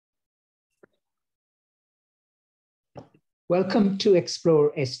Welcome to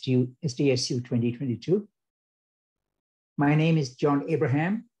Explore SDSU 2022. My name is John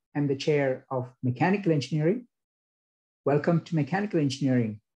Abraham. I'm the chair of Mechanical Engineering. Welcome to Mechanical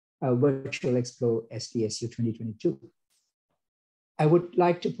Engineering, Virtual Explore SDSU 2022. I would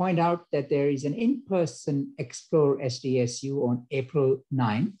like to point out that there is an in-person Explore SDSU on April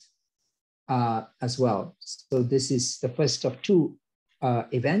 9th as well. So this is the first of two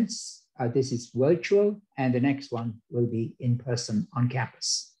events. This is virtual, and the next one will be in person on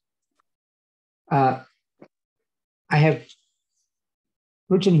campus. I have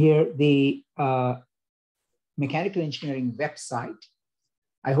written here the Mechanical Engineering website.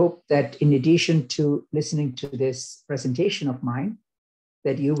 I hope that in addition to listening to this presentation of mine,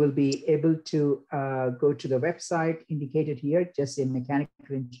 that you will be able to go to the website indicated here, just say Mechanical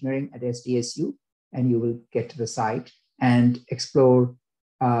Engineering at SDSU, and you will get to the site and explore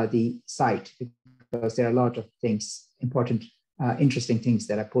the site, because there are a lot of things, important, interesting things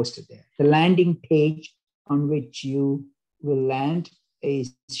that are posted there. The landing page on which you will land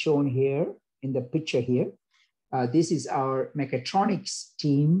is shown here in the picture here. This is our mechatronics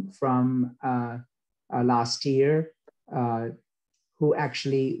team from last year, who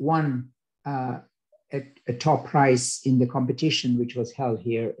actually won a top prize in the competition, which was held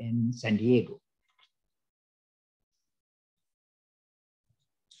here in San Diego.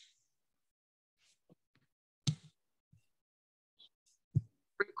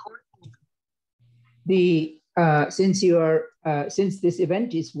 Since this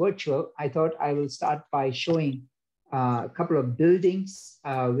event is virtual, I thought I will start by showing a couple of buildings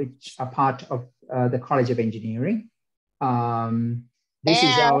which are part of the College of Engineering. This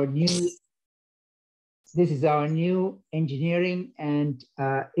is our new engineering and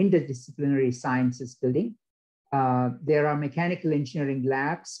interdisciplinary sciences building. There are mechanical engineering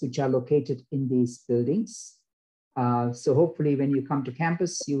labs which are located in these buildings. So hopefully when you come to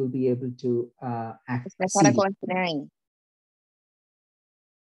campus, you will be able to access mechanical engineering.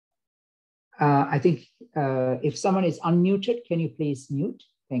 I think if someone is unmuted, can you please mute?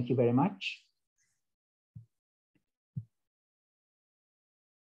 Thank you very much.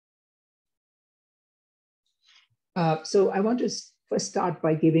 So I want to first start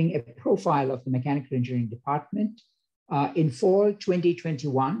by giving a profile of the Mechanical Engineering Department. In fall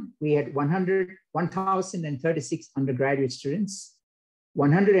 2021, we had 1,036 undergraduate students,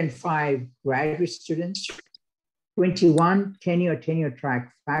 105 graduate students, 21 tenure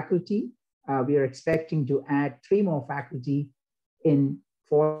track faculty. We are expecting to add 3 more faculty in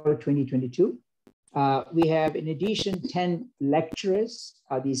fall 2022. We have, in addition, 10 lecturers.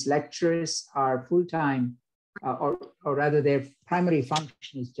 These lecturers are full-time, or rather their primary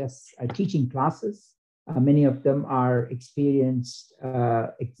function is just teaching classes. Many of them are experienced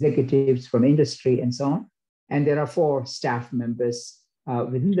executives from industry and so on. And there are 4 staff members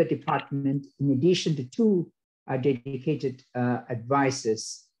within the department, in addition to 2 dedicated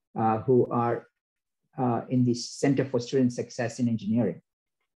advisors who are in the Center for Student Success in Engineering.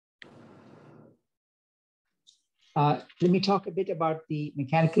 Let me talk a bit about the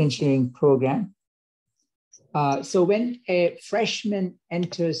Mechanical Engineering program. So when a freshman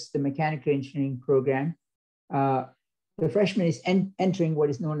enters the Mechanical Engineering program, the freshman is entering what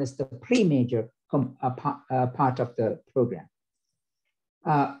is known as the pre-major part of the program.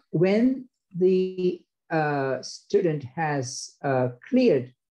 When the student has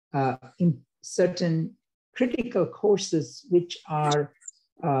cleared in certain critical courses which are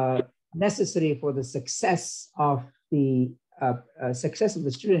necessary for the success of the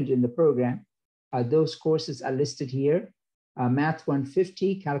student in the program, those courses are listed here. Math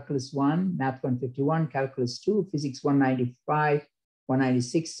 150, Calculus 1, Math 151, Calculus 2, Physics 195,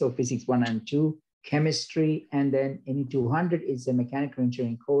 196, so Physics 192, Chemistry, and then any 200 is a Mechanical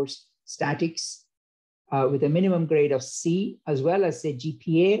Engineering course, Statics, with a minimum grade of C, as well as a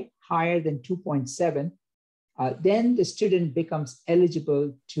GPA higher than 2.7. Then the student becomes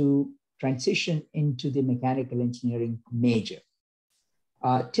eligible to transition into the Mechanical Engineering major.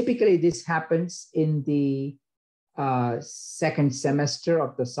 Typically, this happens in the second semester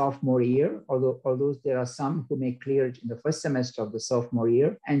of the sophomore year, although there are some who may clear it in the first semester of the sophomore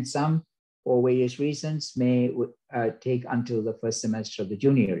year, and some, for various reasons, may take until the first semester of the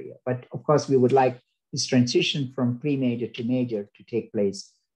junior year. But of course, we would like this transition from pre-major to major to take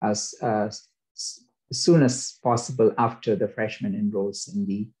place as soon as possible after the freshman enrolls in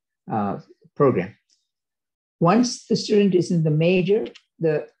the program. Once the student is in the major,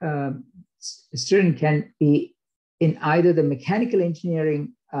 the student can be in either the Mechanical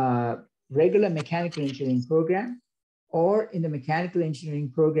Engineering, regular Mechanical Engineering program, or in the Mechanical Engineering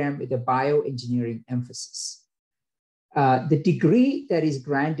program with a bioengineering emphasis. The degree that is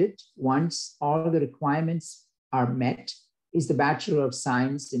granted once all the requirements are met is the Bachelor of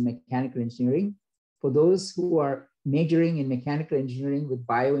Science in Mechanical Engineering. For those who are majoring in mechanical engineering with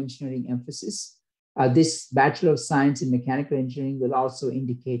bioengineering emphasis, this Bachelor of Science in Mechanical Engineering will also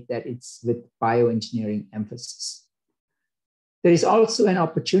indicate that it's with bioengineering emphasis. There is also an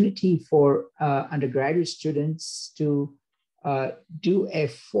opportunity for undergraduate students to do a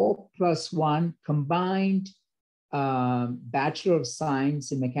 4+1 combined Bachelor of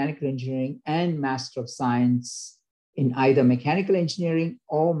Science in Mechanical Engineering and Master of Science in either Mechanical Engineering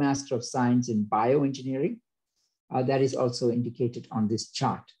or Master of Science in Bioengineering. That is also indicated on this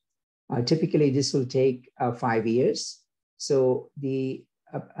chart. Typically, this will take 5 years. So with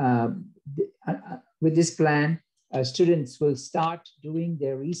this plan, students will start doing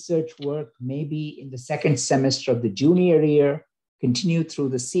their research work maybe in the second semester of the junior year, continue through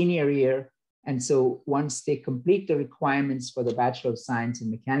the senior year. And so once they complete the requirements for the Bachelor of Science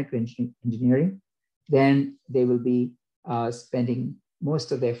in Mechanical Engineering, then they will be spending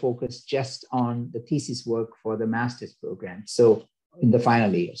most of their focus just on the thesis work for the master's program. So in the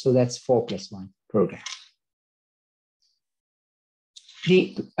final year, so that's 4+1 program.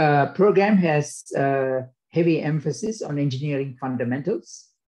 The program has heavy emphasis on engineering fundamentals.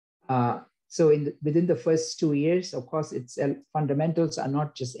 So within the first 2 years, of course, its fundamentals are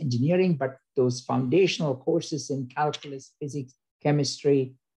not just engineering, but those foundational courses in calculus, physics,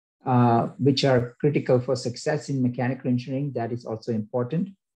 chemistry, which are critical for success in mechanical engineering. That is also important.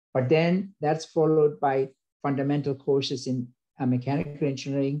 But then that's followed by fundamental courses in mechanical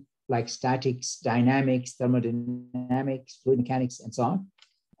engineering, like statics, dynamics, thermodynamics, fluid mechanics, and so on.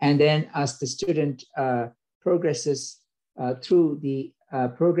 And then as the student progresses through the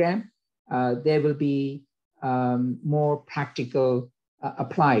program, there will be more practical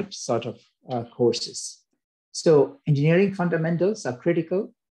applied sort of courses. So engineering fundamentals are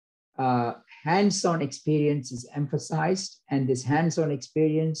critical. Hands-on experience is emphasized, and this hands-on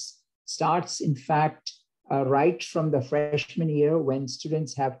experience starts, in fact, right from the freshman year when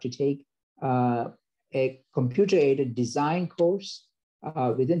students have to take a computer-aided design course.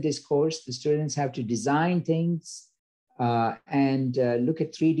 Within this course, the students have to design things and look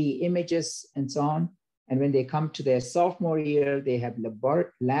at 3D images and so on. And when they come to their sophomore year, they have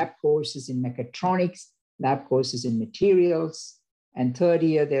lab courses in mechatronics, lab courses in materials. And third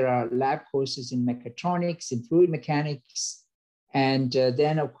year, there are lab courses in mechatronics, in fluid mechanics. And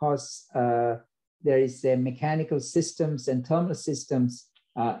then, of course, there is a mechanical systems and thermal systems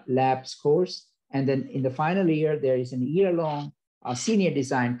labs course. And then in the final year, there is an year-long senior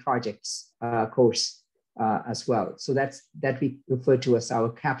design projects course as well. So that we refer to as our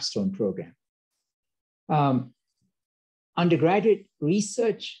capstone program. Undergraduate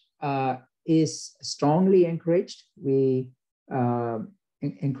research is strongly encouraged. We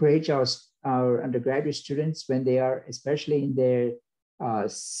encourage our undergraduate students when they are, especially in their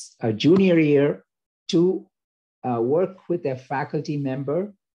junior year, to work with their faculty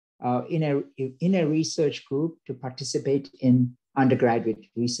member in a research group to participate in undergraduate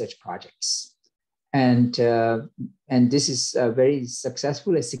research projects. And this is very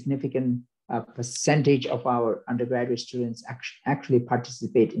successful. A significant percentage of our undergraduate students actually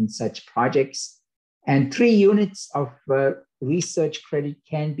participate in such projects. And 3 units of research credit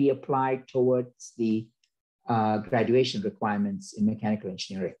can be applied towards the graduation requirements in mechanical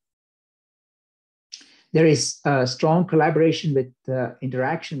engineering. There is strong collaboration with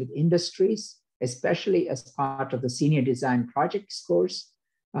interaction with industries, especially as part of the senior design projects course.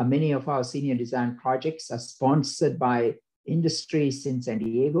 Many of our senior design projects are sponsored by industries in San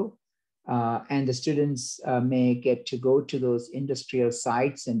Diego, and the students may get to go to those industrial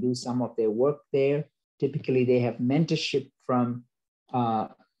sites and do some of their work there. Typically, they have mentorship from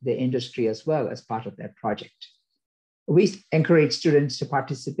the industry as well as part of that project. We encourage students to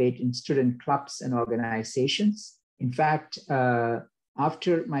participate in student clubs and organizations. In fact,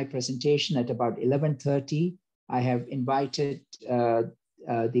 after my presentation at about 11:30, I have invited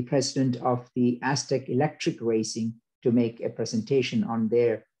the president of the Aztec Electric Racing to make a presentation on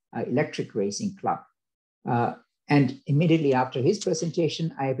their electric racing club. And immediately after his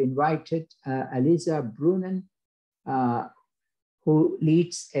presentation, I have invited Aliza Brunen, who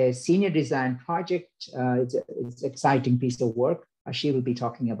leads a senior design project. It's an exciting piece of work. She will be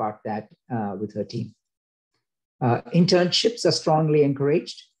talking about that with her team. Internships are strongly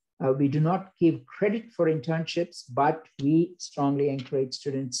encouraged. We do not give credit for internships, but we strongly encourage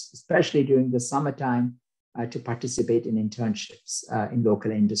students, especially during the summertime, to participate in internships in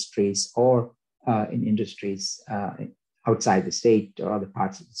local industries or in industries outside the state or other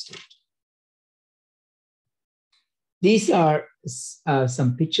parts of the state. These are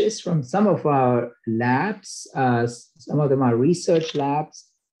some pictures from some of our labs. Some of them are research labs.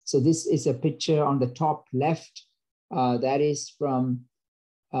 So this is a picture on the top left. That is from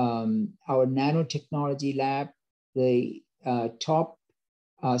our nanotechnology lab. The top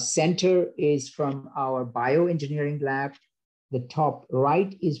center is from our bioengineering lab. The top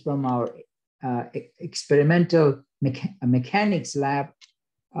right is from our experimental mechanics lab.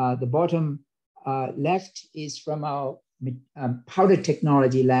 The bottom left is from our powder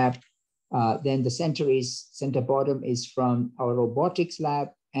technology lab. Then the center bottom is from our robotics lab,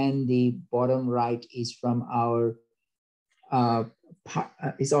 and the bottom right is from our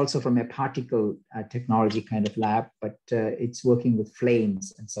is also from a particle technology kind of lab, but it's working with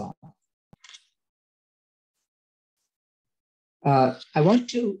flames and so on.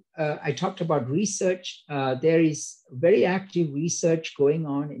 I talked about research. There is very active research going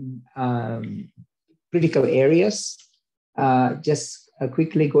on in critical areas. Just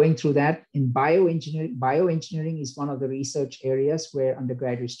quickly going through that, in bioengineering is one of the research areas where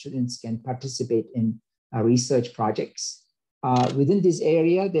undergraduate students can participate in research projects. Within this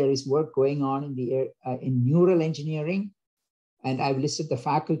area, there is work going on in neural engineering, and I've listed the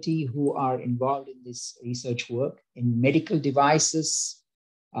faculty who are involved in this research work in medical devices,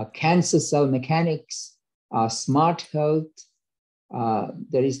 cancer cell mechanics, smart health.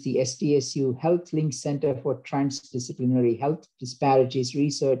 There is the SDSU Health Link Center for Transdisciplinary Health Disparities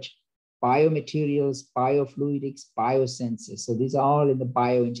Research, biomaterials, biofluidics, biosensors. So these are all in the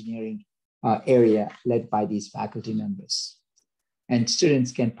bioengineering area led by these faculty members. And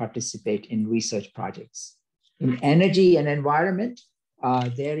students can participate in research projects. In energy and environment,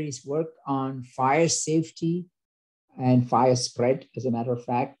 there is work on fire safety and fire spread, as a matter of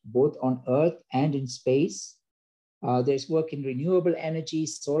fact, both on Earth and in space. There's work in renewable energy,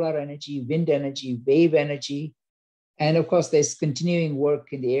 solar energy, wind energy, wave energy. And of course, there's continuing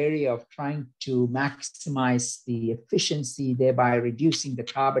work in the area of trying to maximize the efficiency, thereby reducing the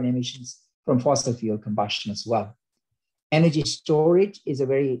carbon emissions from fossil fuel combustion as well. Energy storage is a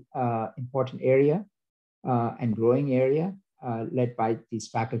very important area and growing area led by these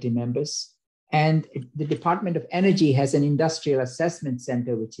faculty members. And the Department of Energy has an industrial assessment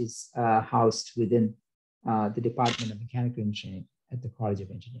center, which is housed within the Department of Mechanical Engineering at the College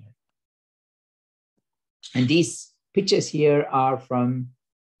of Engineering. And these pictures here are from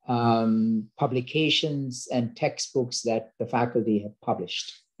publications and textbooks that the faculty have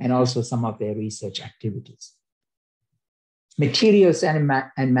published, and also some of their research activities. Materials and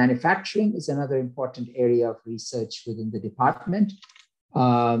manufacturing is another important area of research within the department.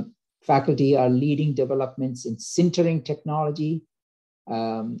 Faculty are leading developments in sintering technology,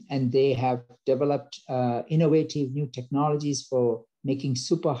 and they have developed innovative new technologies for making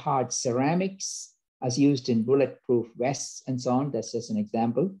super hard ceramics as used in bulletproof vests and so on. That's just an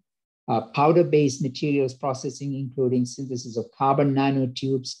example. Powder-based materials processing, including synthesis of carbon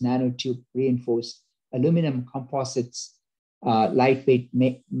nanotubes, nanotube reinforced aluminum composites, lightweight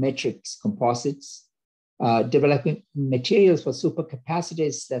matrix composites, developing materials for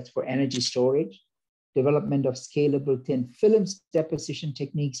supercapacitors, that's for energy storage, development of scalable thin films deposition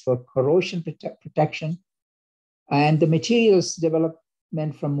techniques for corrosion protection, and the materials development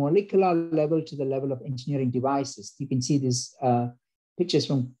from molecular level to the level of engineering devices. You can see these pictures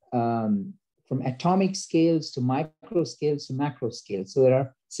from atomic scales to micro scales to macro scales. So there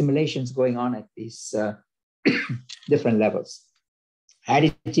are simulations going on at these different levels.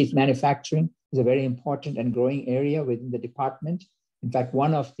 Additive manufacturing is a very important and growing area within the department. In fact,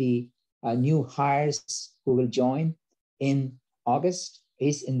 one of the new hires who will join in August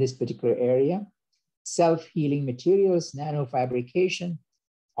is in this particular area. Self-healing materials, nanofabrication,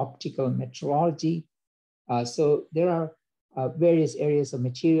 optical metrology. So there are various areas of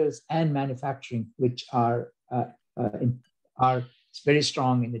materials and manufacturing which are very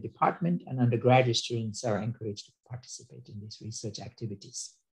strong in the department, and undergraduate students are encouraged to participate in these research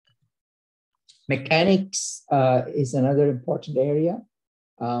activities. Mechanics is another important area.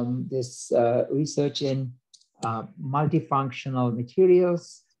 This research in multifunctional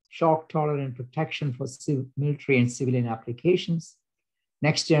materials, shock-tolerant protection for military and civilian applications,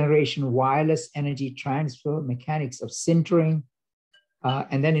 next-generation wireless energy transfer, mechanics of sintering,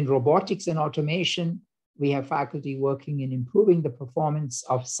 and then in robotics and automation, we have faculty working in improving the performance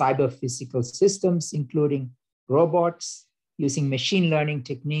of cyber-physical systems, including robots, using machine learning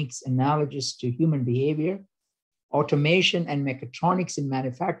techniques analogous to human behavior. Automation and mechatronics in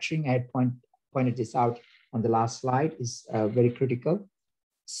manufacturing, I had pointed this out on the last slide, is very critical.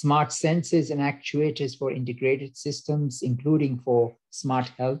 Smart sensors and actuators for integrated systems, including for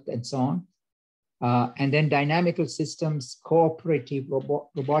smart health and so on. And then dynamical systems, cooperative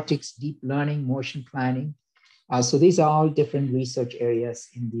robotics, deep learning, motion planning. So these are all different research areas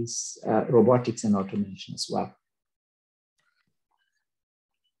in these robotics and automation as well.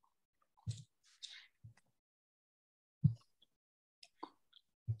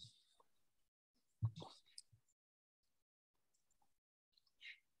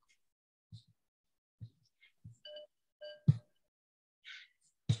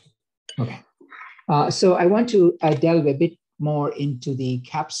 Okay. So I want to delve a bit more into the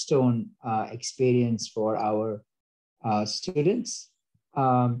capstone experience for our students.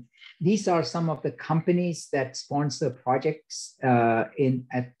 These are some of the companies that sponsor projects in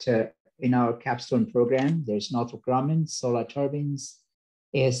our capstone program. There's Northrop Grumman, Solar Turbines,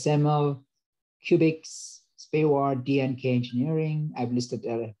 ASML, Cubics, Spayward, DNK Engineering. I've listed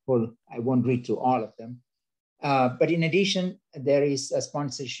a whole, I won't read through all of them. But in addition, there is a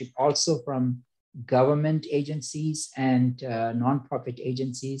sponsorship also from government agencies and nonprofit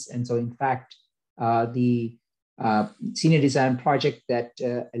agencies. And so in fact, the senior design project that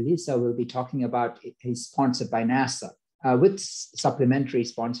Elisa will be talking about is sponsored by NASA with supplementary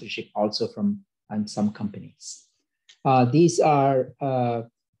sponsorship also from some companies. These are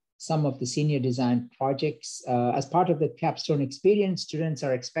some of the senior design projects. As part of the capstone experience, students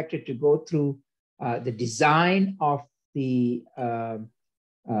are expected to go through the design of the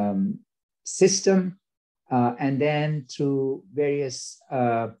system, and then through various,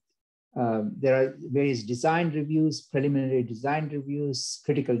 there are various design reviews, preliminary design reviews,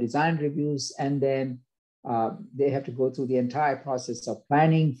 critical design reviews, and then they have to go through the entire process of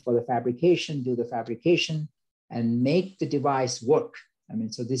planning for the fabrication, do the fabrication, and make the device work. I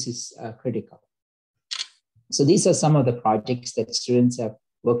mean, so this is critical. So these are some of the projects that students have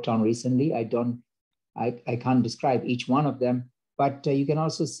worked on recently. I can't describe each one of them, but you can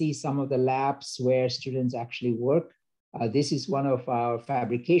also see some of the labs where students actually work. This is one of our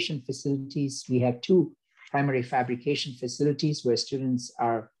fabrication facilities. We have two primary fabrication facilities where students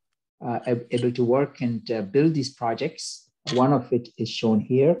are able to work and build these projects. One of it is shown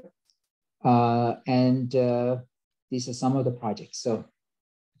here. These are some of the projects. So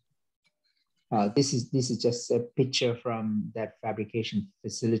this is just a picture from that fabrication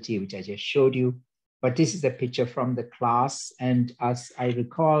facility, which I just showed you. But this is a picture from the class. And as I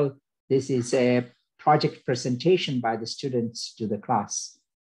recall, this is a project presentation by the students to the class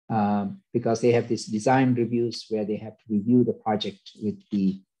because they have these design reviews where they have to review the project with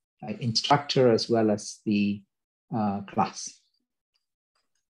the instructor as well as the class.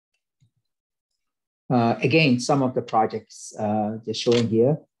 Again, some of the projects just showing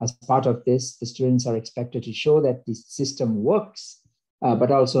here. As part of this, the students are expected to show that the system works,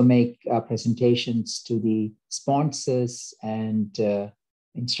 but also make presentations to the sponsors and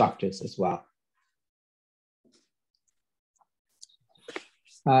instructors as well.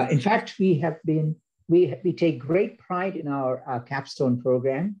 In fact, we take great pride in our capstone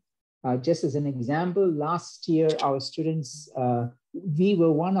program. Just as an example, last year, our students, we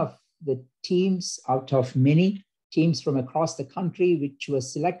were one of the teams out of many teams from across the country, which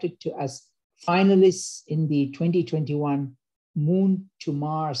was selected as finalists in the 2021 Moon to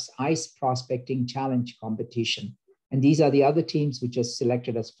Mars Ice Prospecting Challenge competition. And these are the other teams which are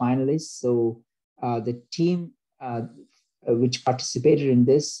selected as finalists. So the team which participated in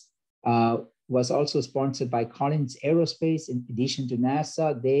this was also sponsored by Collins Aerospace. In addition to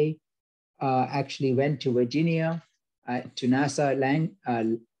NASA, they actually went to Virginia, to NASA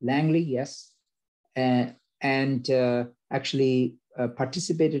Langley, yes, and actually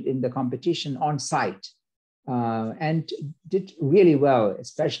participated in the competition on site and did really well,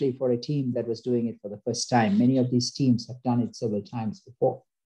 especially for a team that was doing it for the first time. Many of these teams have done it several times before.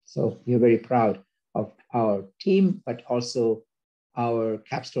 So we're very proud of our team, but also our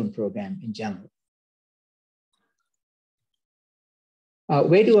capstone program in general.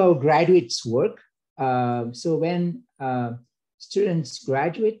 Where do our graduates work? So when students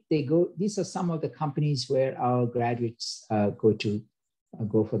graduate, they go, these are some of the companies where our graduates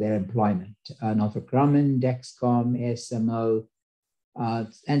go for their employment. Northrop Grumman, Dexcom, ASML,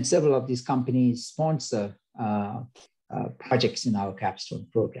 and several of these companies sponsor projects in our capstone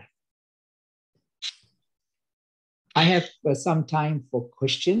program. I have some time for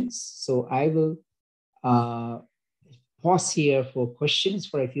questions, so I will pause here for questions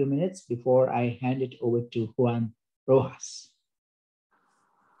for a few minutes before I hand it over to Juan Rojas.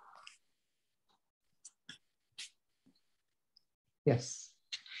 Yes.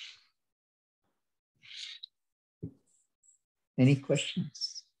 Any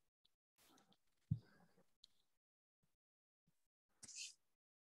questions?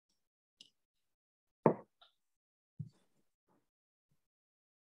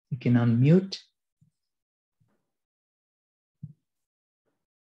 can unmute.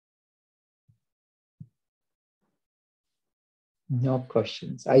 No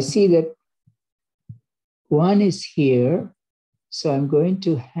questions. I see that Juan is here, so I'm going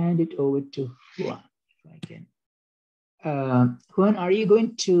to hand it over to Juan, if I can. Juan, are you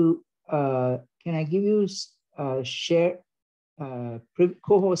going to, can I give you share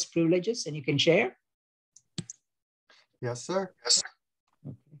co-host privileges and you can share? Yes, sir. Yes.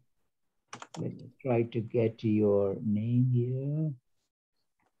 Okay. Let me try to get your name here.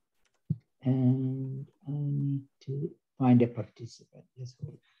 And I need to find a participant. Just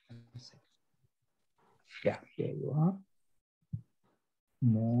hold on a second. Yeah, here you are.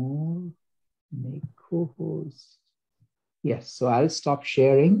 More, make co-host. Yes, so I'll stop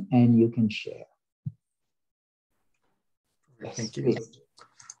sharing and you can share. Yes, thank you.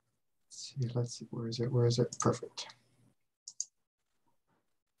 Let's see, where is it? Where is it? Perfect.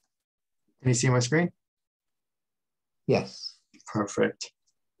 Can you see my screen? Yes. Perfect.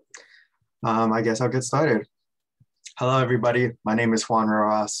 I guess I'll get started. Hello, everybody. My name is Juan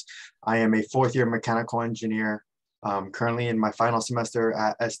Rojas. I am a fourth-year mechanical engineer, currently in my final semester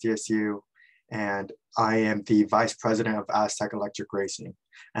at SDSU, and I am the Vice President of Aztec Electric Racing.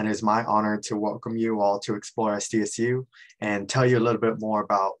 And it is my honor to welcome you all to explore SDSU and tell you a little bit more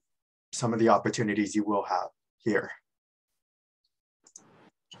about some of the opportunities you will have here.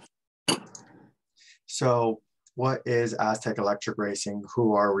 So what is Aztec Electric Racing?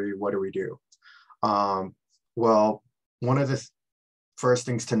 Who are we? What do we do? Well, one of the first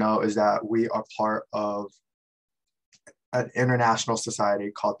things to know is that we are part of an international society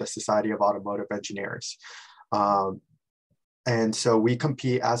called the Society of Automotive Engineers. And so we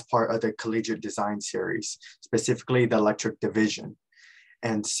compete as part of the Collegiate Design Series, specifically the electric division.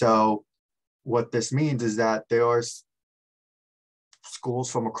 And so what this means is that there are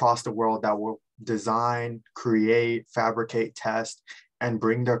schools from across the world that will design, create, fabricate, test, and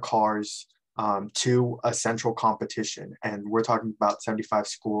bring their cars to a central competition. And we're talking about 75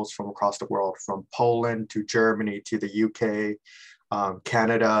 schools from across the world, from Poland to Germany to the UK,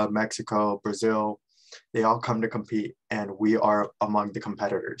 Canada, Mexico, Brazil. They all come to compete, and we are among the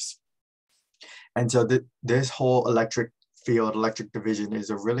competitors. And so this whole electric field, electric division,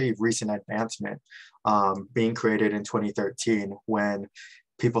 is a really recent advancement, being created in 2013 when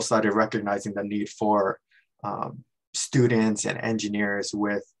people started recognizing the need for students and engineers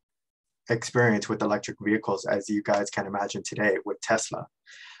with experience with electric vehicles, as you guys can imagine today with Tesla.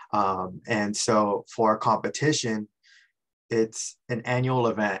 And so for our competition, it's an annual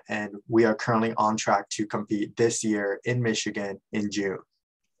event, and we are currently on track to compete this year in Michigan in June.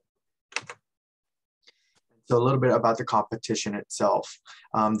 So a little bit about the competition itself.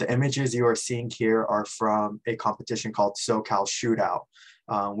 The images you are seeing here are from a competition called SoCal Shootout,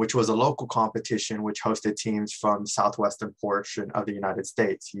 which was a local competition which hosted teams from the southwestern portion of the United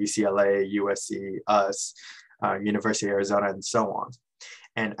States, UCLA, USC, us, University of Arizona, and so on.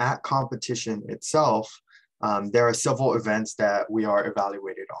 And at competition itself, there are several events that we are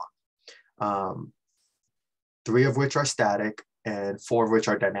evaluated on, 3 of which are static and 4 of which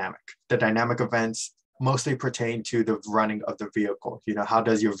are dynamic. The dynamic events mostly pertain to the running of the vehicle. You know, how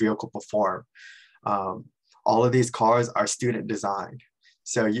does your vehicle perform? All of these cars are student designed.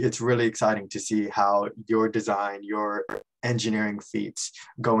 So it's really exciting to see how your design, your engineering feats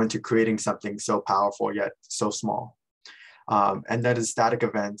go into creating something so powerful yet so small. And then the static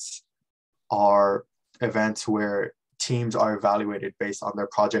events are events where teams are evaluated based on their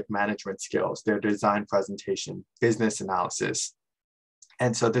project management skills, their design presentation, business analysis.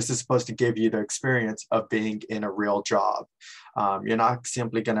 And so this is supposed to give you the experience of being in a real job. You're not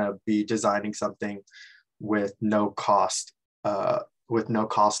simply gonna be designing something with no cost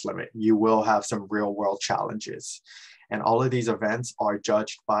limit. You will have some real world challenges. And all of these events are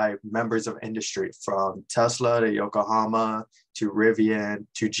judged by members of industry, from Tesla to Yokohama to Rivian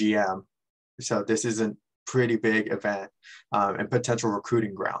to GM. So this is a pretty big event and potential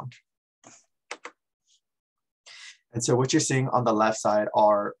recruiting ground. And so what you're seeing on the left side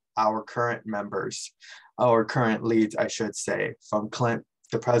are our current members, our current leads, I should say, from Clint,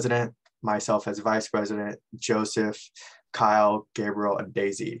 the president, myself as vice president, Joseph, Kyle, Gabriel, and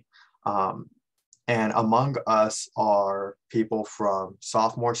Daisy. And among us are people from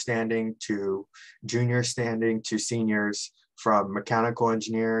sophomore standing to junior standing to seniors, from mechanical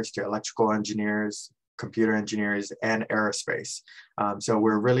engineers to electrical engineers, computer engineers, and aerospace. So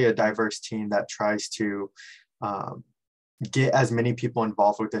we're really a diverse team that tries to get as many people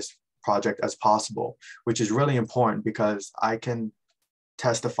involved with this project as possible, which is really important because I can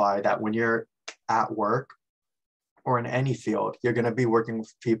testify that when you're at work, or in any field, you're going to be working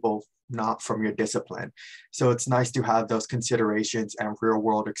with people not from your discipline. So it's nice to have those considerations and real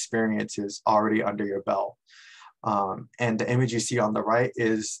world experiences already under your belt. And the image you see on the right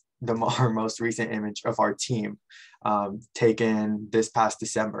is our most recent image of our team, taken this past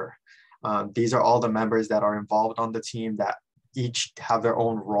December. These are all the members that are involved on the team that each have their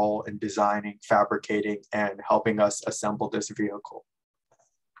own role in designing, fabricating, and helping us assemble this vehicle.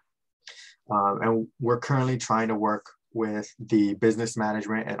 And we're currently trying to work with the business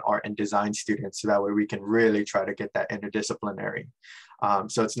management and art and design students so that way we can really try to get that interdisciplinary.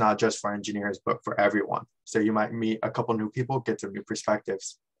 So it's not just for engineers, but for everyone. So you might meet a couple new people, get some new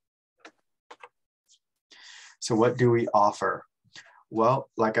perspectives. So what do we offer? Well,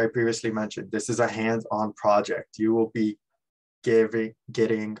 like I previously mentioned, this is a hands-on project. You will be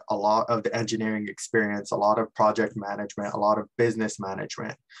getting a lot of the engineering experience, a lot of project management, a lot of business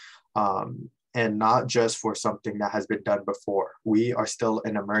management, and not just for something that has been done before. We are still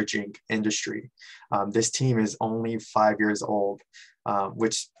an emerging industry. This team is only 5 years old,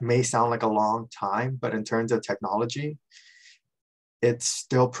 which may sound like a long time, but in terms of technology, it's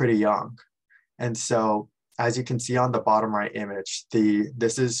still pretty young. And so, as you can see on the bottom right image,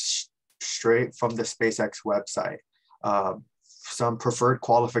 this is straight from the SpaceX website. Some preferred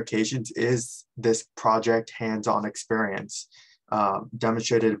qualifications is this project hands-on experience,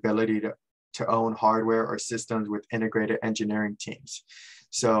 demonstrated ability to own hardware or systems with integrated engineering teams.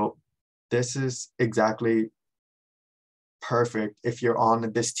 So this is exactly perfect if you're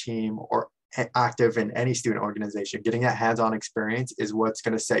on this team or active in any student organization. Getting that hands-on experience is what's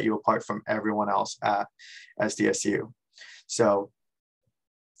going to set you apart from everyone else at SDSU. So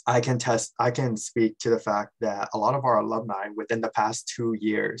I can speak to the fact that a lot of our alumni within the past 2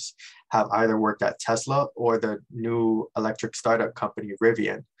 years have either worked at Tesla or the new electric startup company,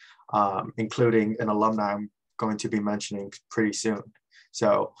 Rivian, including an alumni I'm going to be mentioning pretty soon.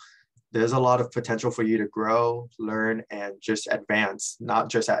 So there's a lot of potential for you to grow, learn, and just advance, not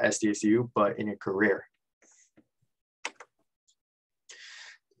just at SDSU, but in your career.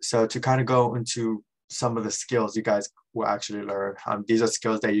 So to kind of go into some of the skills you guys will actually learn, these are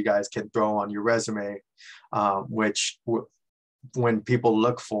skills that you guys can throw on your resume, which when people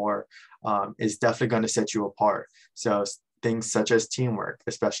look for, is definitely going to set you apart. So things such as teamwork,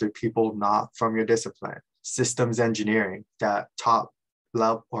 especially people not from your discipline, systems engineering, that top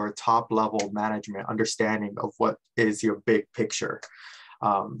level management understanding of what is your big picture,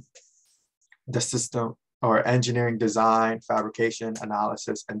 the system or engineering design, fabrication,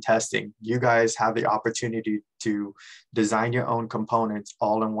 analysis, and testing. You guys have the opportunity to design your own components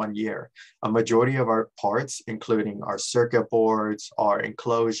all in 1 year. A majority of our parts, including our circuit boards, our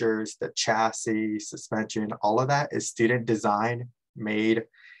enclosures, the chassis, suspension, all of that is student design, made,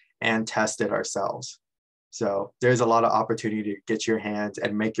 and tested ourselves. So there's a lot of opportunity to get your hands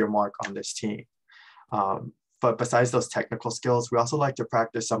and make your mark on this team. But besides those technical skills, we also like to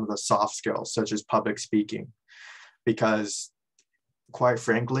practice some of the soft skills, such as public speaking, because quite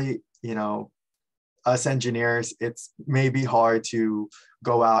frankly, you know, us engineers, it's maybe hard to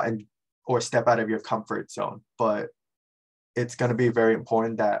go out or step out of your comfort zone, but it's going to be very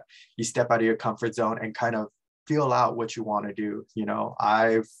important that you step out of your comfort zone and kind of feel out what you want to do. You know,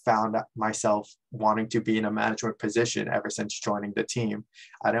 I've found myself wanting to be in a management position ever since joining the team.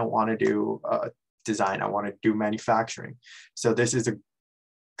 I didn't want to do design, I want to do manufacturing. So this is a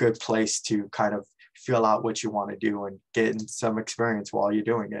good place to kind of feel out what you want to do and get some experience while you're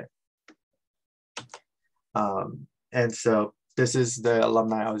doing it. And so this is the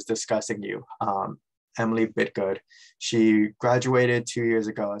alumni I was discussing you, Emily Bitgood. She graduated 2 years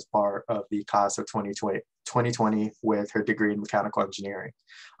ago as part of the class of 2020 with her degree in mechanical engineering.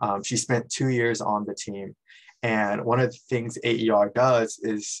 She spent 2 years on the team. And one of the things AER does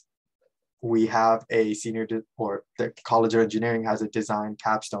is we have a or the College of Engineering has a design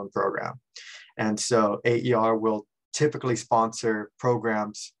capstone program. And so AER will typically sponsor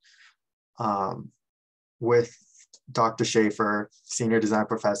programs with Dr. Schaefer, senior design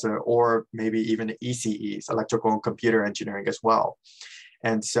professor, or maybe even ECEs, electrical and computer engineering as well.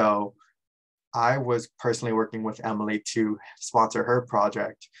 And so I was personally working with Emily to sponsor her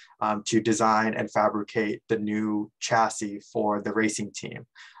project to design and fabricate the new chassis for the racing team.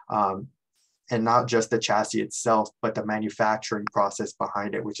 And not just the chassis itself, but the manufacturing process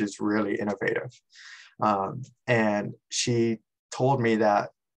behind it, which is really innovative. And she told me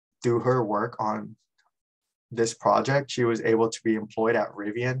that through her work on this project, she was able to be employed at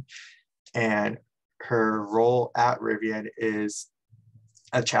Rivian. And her role at Rivian is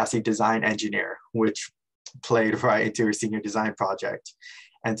a chassis design engineer, which played right into her senior design project.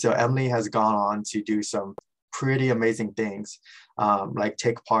 And so Emily has gone on to do some pretty amazing things, like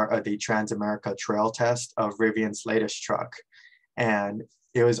take part of the Trans-America Trail Test of Rivian's latest truck. And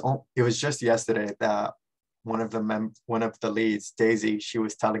it was just yesterday that one of the leads, Daisy, she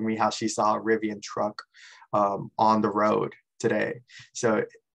was telling me how she saw a Rivian truck on the road today. So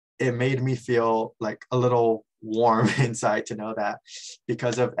it made me feel like a little warm inside to know that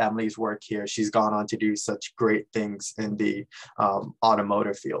because of Emily's work here, she's gone on to do such great things in the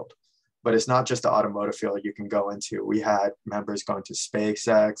automotive field. But it's not just the automotive field you can go into. We had members going to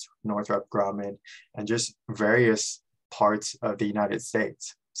SpaceX, Northrop Grumman, and just various parts of the United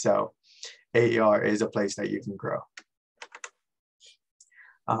States. So AER is a place that you can grow.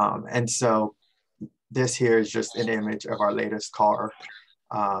 And so this here is just an image of our latest car.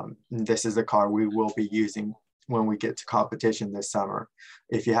 This is the car we will be using when we get to competition this summer.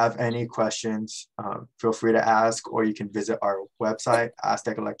 If you have any questions, feel free to ask, or you can visit our website,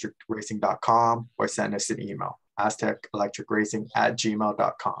 aztecelectricracing.com, or send us an email,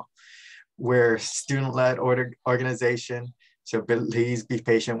 aztecelectricracing@gmail.com. We're a student-led organization, so please be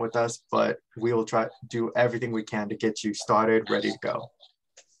patient with us, but we will try to do everything we can to get you started, ready to go.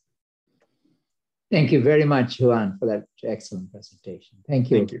 Thank you very much, Juan, for that excellent presentation.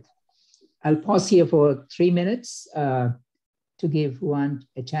 Thank you. Thank you. I'll pause here for 3 minutes to give Juan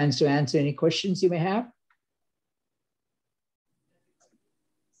a chance to answer any questions you may have.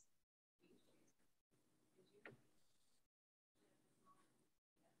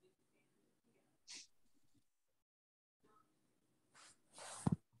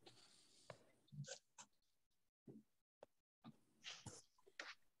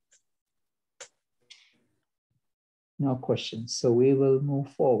 No questions, so we will move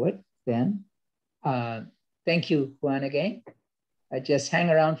forward then. Thank you, Juan, again. Just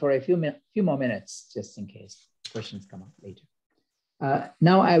hang around for a few more minutes, just in case questions come up later.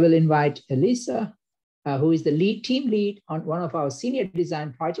 Now I will invite Elisa, who is the team lead on one of our senior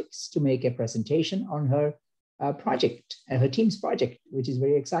design projects, to make a presentation on her project, her team's project, which is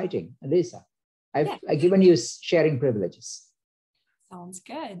very exciting. Elisa, I've given you sharing privileges. Sounds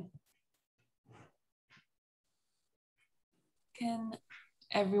good. Can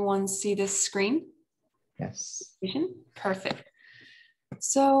everyone see this screen? Yes. Perfect.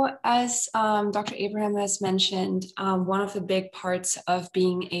 So as Dr. Abraham has mentioned, one of the big parts of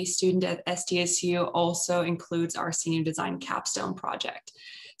being a student at SDSU also includes our senior design capstone project.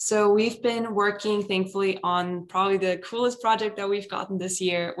 So we've been working, thankfully, on probably the coolest project that we've gotten this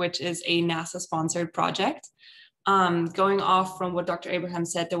year, which is a NASA-sponsored project. Going off from what Dr. Abraham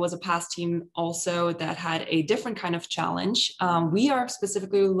said, there was a past team also that had a different kind of challenge. We are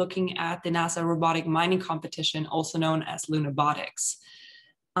specifically looking at the NASA robotic mining competition, also known as Lunabotics.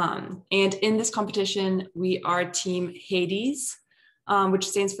 And in this competition, we are team Hades, which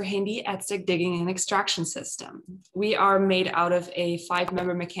stands for Handy Aztec Digging and Extraction System. We are made out of a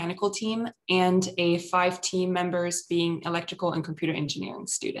 5-member mechanical team and 5 team members being electrical and computer engineering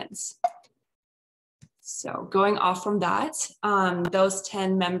students. So going off from that, those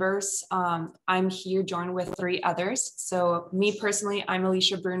 10 members, I'm here joined with 3 others. So me personally, I'm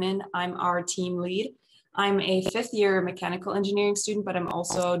Alicia Brunin. I'm our team lead. I'm a 5th-year mechanical engineering student, but I'm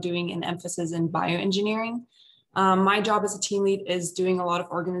also doing an emphasis in bioengineering. My job as a team lead is doing a lot of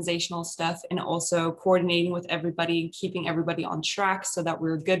organizational stuff and also coordinating with everybody, keeping everybody on track so that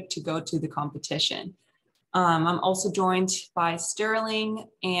we're good to go to the competition. I'm also joined by Sterling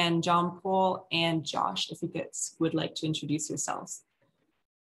and John Paul and Josh, if you guys would like to introduce yourselves.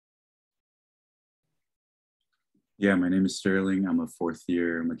 Yeah, my name is Sterling. I'm a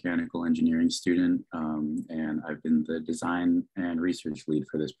 4th-year mechanical engineering student, and I've been the design and research lead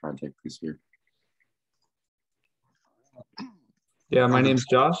for this project this year. Yeah, my name's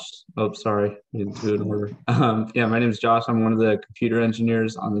Josh. Oh, sorry. You didn't do it in order. Yeah, my name's Josh. I'm one of the computer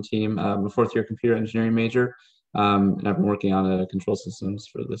engineers on the team. I'm a 4th-year computer engineering major, and I've been working on control systems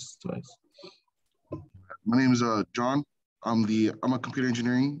for this device. My name is John. I'm a computer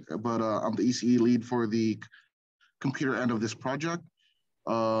engineering, but I'm the ECE lead for the computer end of this project.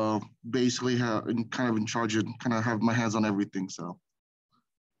 Basically, kind of in charge and kind of have my hands on everything. So.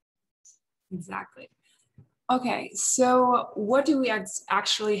 Exactly. Okay, so what do we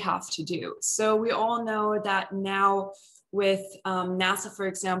actually have to do? So we all know that now with NASA, for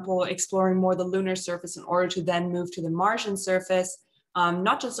example, exploring more the lunar surface in order to then move to the Martian surface,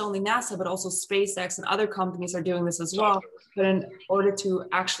 not just only NASA, but also SpaceX and other companies are doing this as well. But in order to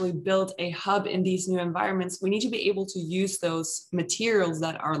actually build a hub in these new environments, we need to be able to use those materials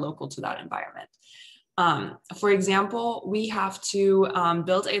that are local to that environment. For example, we have to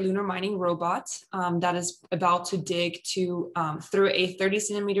build a lunar mining robot that is about to dig through a 30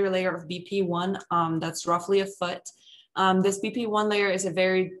 centimeter layer of BP1 that's roughly a foot. This BP1 layer is a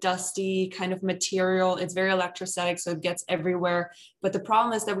very dusty kind of material. It's very electrostatic, so it gets everywhere. But the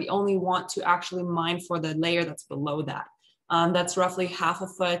problem is that we only want to actually mine for the layer that's below that. That's roughly half a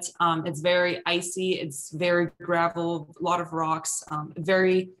foot. It's very icy. It's very gravel, a lot of rocks,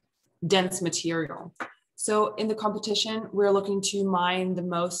 very dense material. So in the competition, we're looking to mine the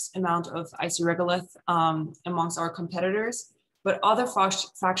most amount of icy regolith amongst our competitors. But other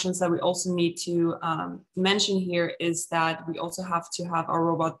factions that we also need to mention here is that we also have to have our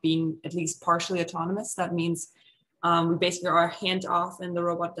robot being at least partially autonomous. That means we basically are hands off and the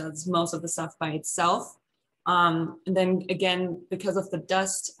robot does most of the stuff by itself. And then again, because of the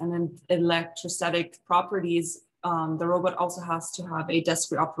dust and then electrostatic properties, the robot also has to have a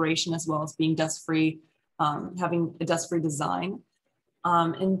dust-free operation as well as being dust-free, having a dust-free design.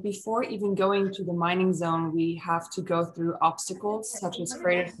 And before even going to the mining zone, we have to go through obstacles such as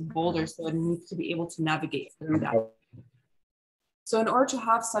craters and boulders, so it needs to be able to navigate through that. So in order to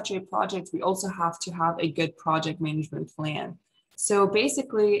have such a project, we also have to have a good project management plan. So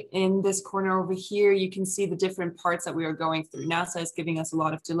basically in this corner over here, you can see the different parts that we are going through. NASA is giving us a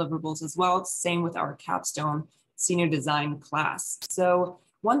lot of deliverables as well. Same with our capstone senior design class. So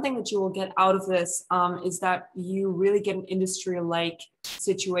one thing that you will get out of this is that you really get an industry-like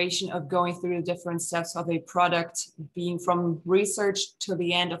situation of going through the different steps of a product, being from research to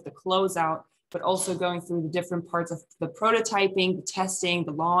the end of the closeout, but also going through the different parts of the prototyping, the testing,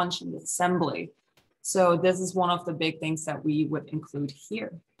 the launch, and the assembly. So this is one of the big things that we would include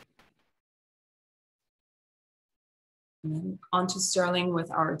here. And then on to Sterling with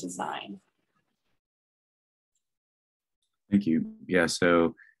our design. Thank you. Yeah,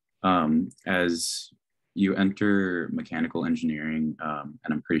 so as you enter mechanical engineering, and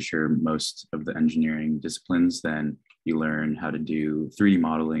I'm pretty sure most of the engineering disciplines, then you learn how to do 3D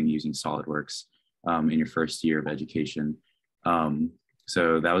modeling using SolidWorks in your first year of education.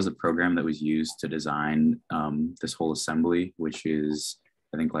 So that was the program that was used to design this whole assembly, which is,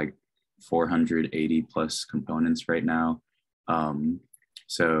 I think, like 480 plus components right now.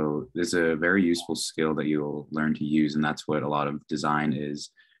 So there's a very useful skill that you'll learn to use, and that's what a lot of design is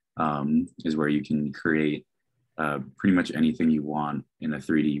where you can create pretty much anything you want in a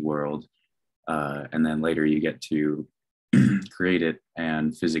 3D world. And then later you get to create it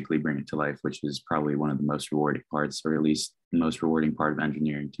and physically bring it to life, which is probably one of the most rewarding parts, or at least the most rewarding part of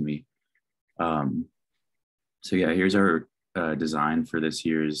engineering to me. So yeah, here's our design for this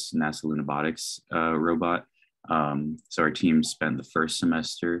year's NASA Lunabotics robot. So our team spent the first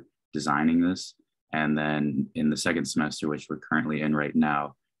semester designing this, and then in the second semester, which we're currently in right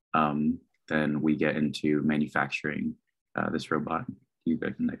now, then we get into manufacturing this robot. You go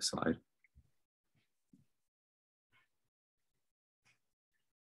to the next slide.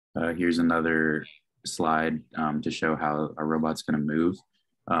 Here's another slide to show how our robot's going to move.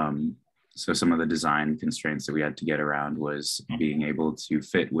 So some of the design constraints that we had to get around was being able to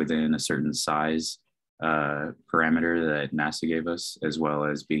fit within a certain size parameter that NASA gave us, as well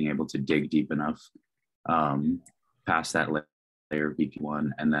as being able to dig deep enough past that layer of BP1,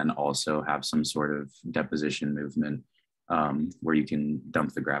 and then also have some sort of deposition movement where you can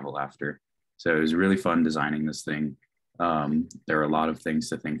dump the gravel after. So it was really fun designing this thing. There are a lot of things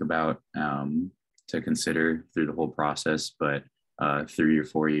to think about, to consider through the whole process, but 3 or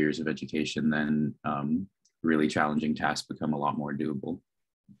 4 years of education, then really challenging tasks become a lot more doable.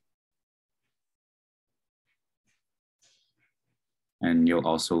 And you'll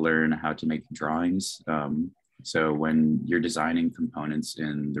also learn how to make drawings. So when you're designing components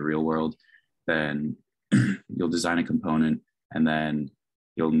in the real world, then you'll design a component and then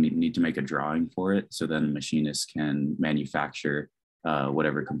you'll need to make a drawing for it. So then the machinist can manufacture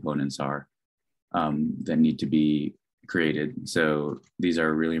whatever components are that need to be created. So these are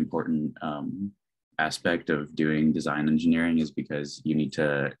a really important aspect of doing design engineering, is because you need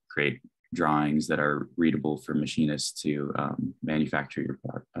to create drawings that are readable for machinists to manufacture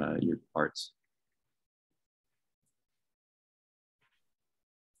your parts.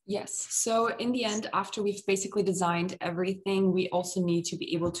 Yes, so in the end, after we've basically designed everything, we also need to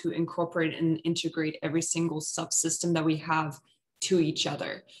be able to incorporate and integrate every single subsystem that we have to each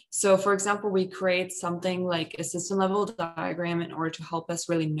other. So for example, we create something like a system level diagram in order to help us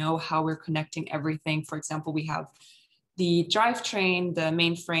really know how we're connecting everything. For example, we have the drivetrain, the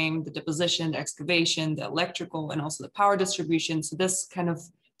mainframe, the deposition, the excavation, the electrical, and also the power distribution. So this kind of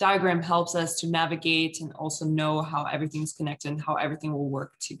diagram helps us to navigate and also know how everything's connected and how everything will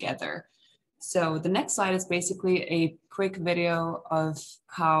work together. So the next slide is basically a quick video of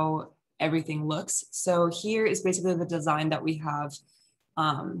how everything looks. So here is basically the design that we have.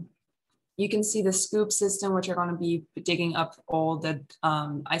 You can see the scoop system, which are going to be digging up all the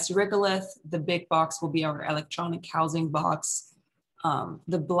IC regolith. The big box will be our electronic housing box.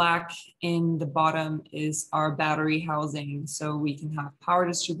 The black in the bottom is our battery housing, so we can have power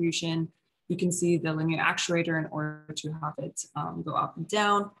distribution. You can see the linear actuator in order to have it go up and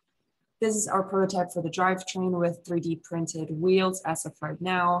down. This is our prototype for the drivetrain with 3D printed wheels as of right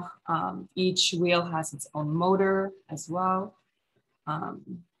now. Each wheel has its own motor as well.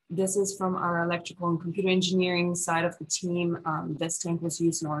 This is from our electrical and computer engineering side of the team. This tank was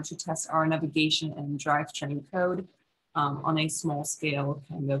used in order to test our navigation and drivetrain code on a small scale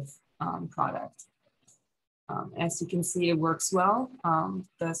kind of product. As you can see, it works well.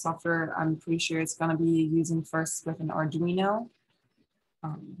 The software, I'm pretty sure it's going to be using first with an Arduino.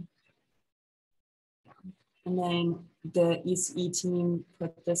 And then the ECE team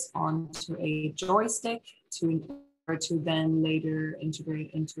put this onto a joystick to then later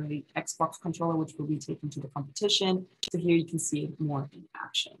integrate into an Xbox controller, which will be taken to the competition. So here you can see it more in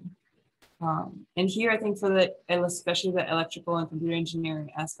action. And here I think for the, especially the electrical and computer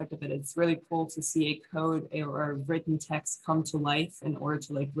engineering aspect of it, it's really cool to see a code or written text come to life in order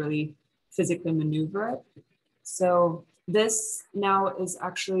to like really physically maneuver it. So this now is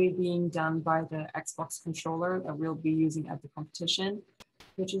actually being done by the Xbox controller that we'll be using at the competition,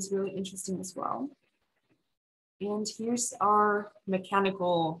 which is really interesting as well. And here's our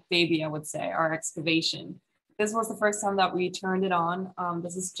mechanical baby, I would say, our excavation. This was the first time that we turned it on.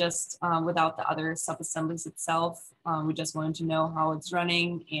 This is just without the other sub-assemblies itself. We just wanted to know how it's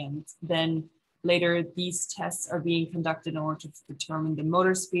running. And then later, these tests are being conducted in order to determine the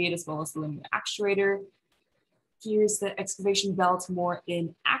motor speed as well as the linear actuator. Here's the excavation belt more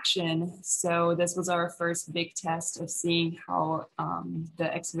in action. So this was our first big test of seeing how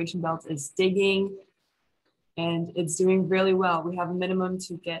the excavation belt is digging. And it's doing really well. We have a minimum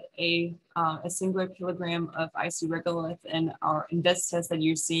to get a singular kilogram of IC regolith, and in this test that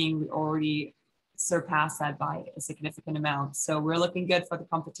you're seeing, we already surpassed that by a significant amount. So we're looking good for the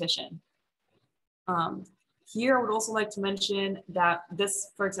competition. Here, I would also like to mention that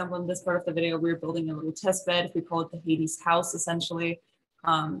this, for example, in this part of the video, we're building a little test bed. We call it the Hades house, essentially,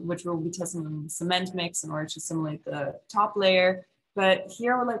 which we'll be testing on cement mix in order to simulate the top layer. But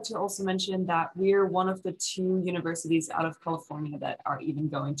here I would like to also mention that we're one of the 2 universities out of California that are even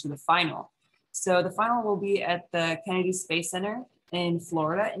going to the final. So the final will be at the Kennedy Space Center in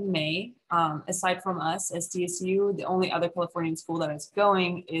Florida in May. Aside from us, SDSU, the only other Californian school that is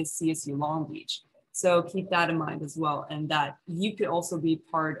going is CSU Long Beach. So keep that in mind as well, and that you could also be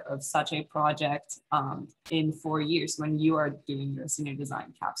part of such a project in 4 years when you are doing your senior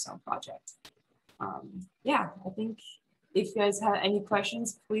design capstone project. Yeah, I think if you guys have any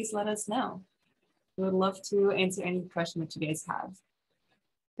questions, please let us know. We would love to answer any question that you guys have.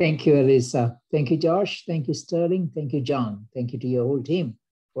 Thank you, Elisa. Thank you, Josh. Thank you, Sterling. Thank you, John. Thank you to your whole team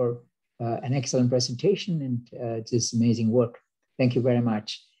for an excellent presentation and this amazing work. Thank you very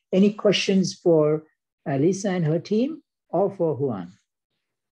much. Any questions for Elisa and her team, or for Juan?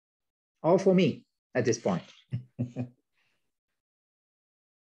 Or for me at this point?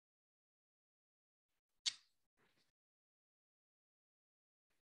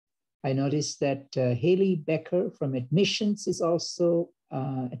 I noticed that Haley Becker from admissions is also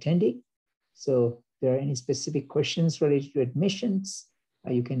attending. So if there are any specific questions related to admissions,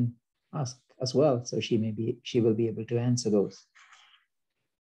 you can ask as well. So she will be able to answer those.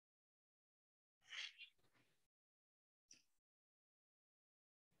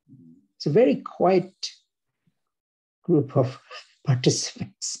 It's a very quiet group of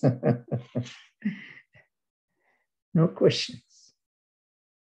participants. No questions.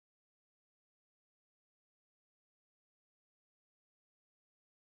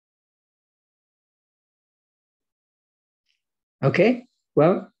 Okay,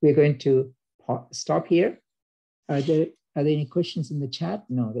 well, we're going to stop here. Are there any questions in the chat?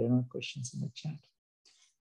 No, there are no questions in the chat.